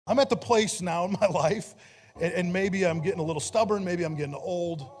I'm at the place now in my life, and maybe I'm getting a little stubborn, maybe I'm getting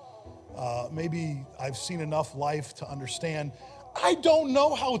old, maybe I've seen enough life to understand. I don't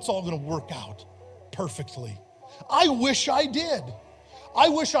know how it's all gonna work out perfectly. I wish I did. I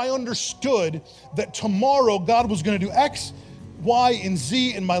wish I understood that tomorrow God was gonna do X, Y, and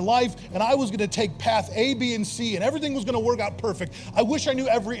Z in my life, and I was gonna take path A, B, and C, and everything was gonna work out perfect. I wish I knew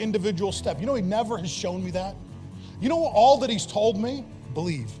every individual step. You know, he never has shown me that. You know what, all that he's told me?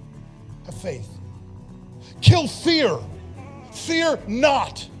 Believe, have faith. Kill fear, fear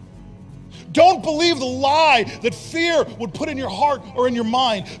not. Don't believe the lie that fear would put in your heart or in your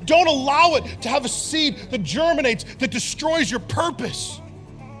mind. Don't allow it to have a seed that germinates, that destroys your purpose.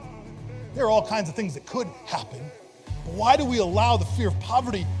 There are all kinds of things that could happen, but why do we allow the fear of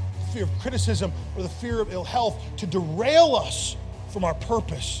poverty, the fear of criticism, or the fear of ill health to derail us from our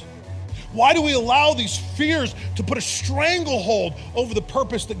purpose? Why do we allow these fears to put a stranglehold over the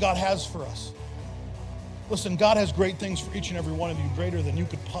purpose that God has for us? Listen, God has great things for each and every one of you, greater than you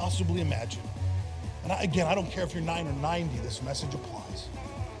could possibly imagine. And I don't care if you're 9 or 90, this message applies.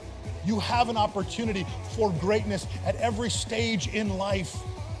 You have an opportunity for greatness at every stage in life.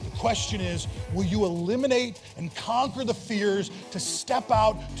 The question is, will you eliminate and conquer the fears to step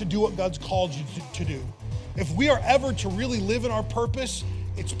out to do what God's called you to do? If we are ever to really live in our purpose,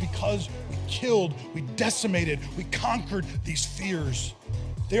 it's because we killed, we decimated, we conquered these fears.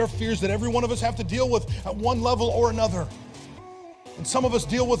 They are fears that every one of us have to deal with at one level or another. And some of us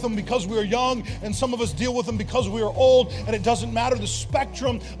deal with them because we are young, and some of us deal with them because we are old, and it doesn't matter the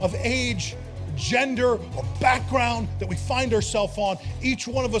spectrum of age, gender, or background that we find ourselves on. Each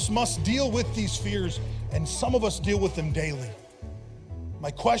one of us must deal with these fears, and some of us deal with them daily.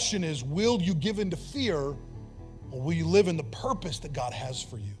 My question is, will you give in to fear, or will you live in the purpose that God has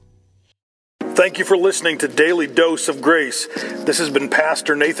for you? Thank you for listening to Daily Dose of Grace. This has been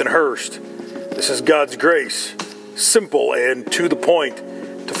Pastor Nathan Hurst. This is God's grace, simple and to the point.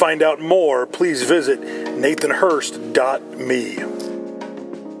 To find out more, please visit nathanhurst.me.